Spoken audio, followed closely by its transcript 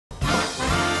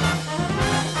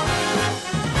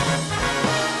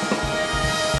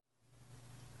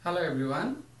Hello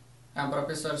everyone, I am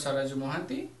Professor Saraju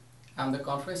Mohanty. I am the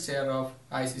Conference Chair of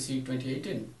ICCE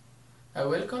 2018. I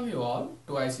welcome you all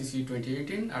to ICCE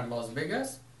 2018 at Las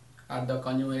Vegas at the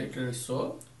Consumer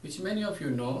Show, which many of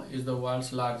you know is the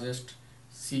world's largest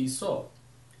CE show.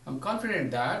 I am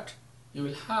confident that you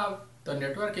will have the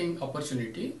networking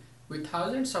opportunity with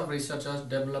thousands of researchers,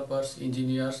 developers,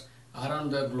 engineers around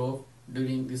the globe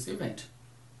during this event.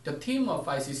 The theme of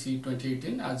ICCE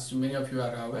 2018, as many of you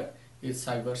are aware, is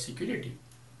cyber security.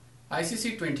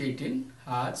 ICCE 2018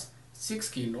 has 6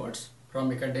 keynotes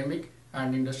from academic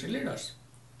and industry leaders.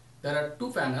 There are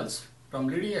 2 panels from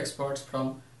leading experts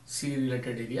from CE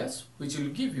related areas, which will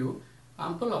give you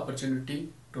ample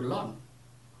opportunity to learn.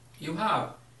 You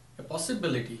have a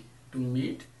possibility to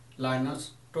meet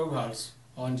Linus Torvalds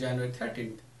on January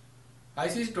 13th.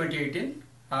 ICCE 2018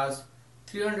 has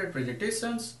 300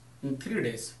 presentations in 3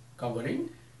 days covering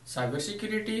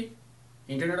cybersecurity,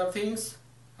 Internet of Things,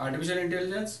 artificial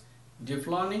intelligence, deep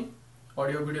learning,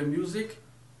 audio, video, music,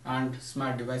 and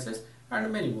smart devices,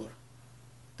 and many more.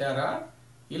 There are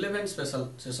 11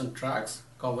 special session tracks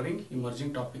covering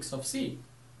emerging topics of CE.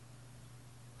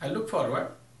 I look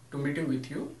forward to meeting with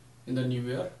you in the new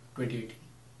year 2018.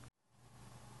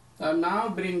 I now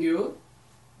bring you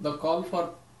the call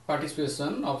for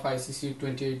participation of ICCE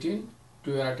 2018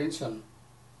 to your attention.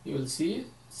 You will see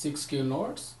 6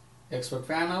 keynotes, expert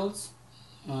panels,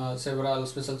 several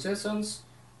special sessions,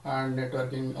 and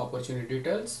networking opportunity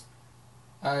details.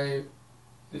 I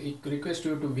request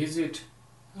you to visit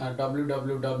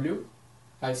www.icce.org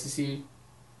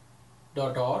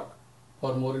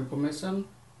for more information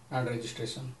and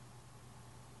registration.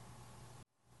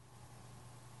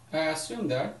 I assume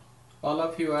that all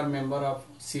of you are member of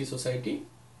CE Society.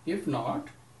 If not,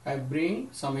 I bring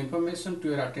some information to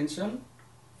your attention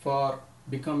for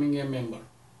becoming a member.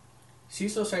 CE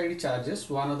Society charges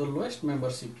one of the lowest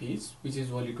membership fees, which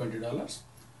is only $20,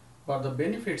 but the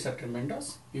benefits are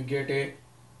tremendous. You get a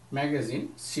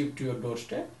magazine shipped to your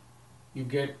doorstep, you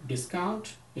get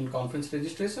discount in conference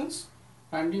registrations,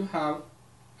 and you have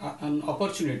an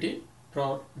opportunity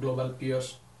for global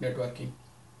peers networking.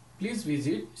 Please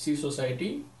visit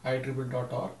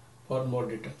cesociety.org for more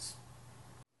details.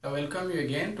 I welcome you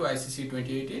again to ICCE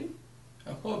 2018.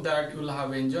 I hope that you will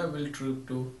have an enjoyable trip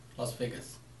to Las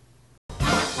Vegas.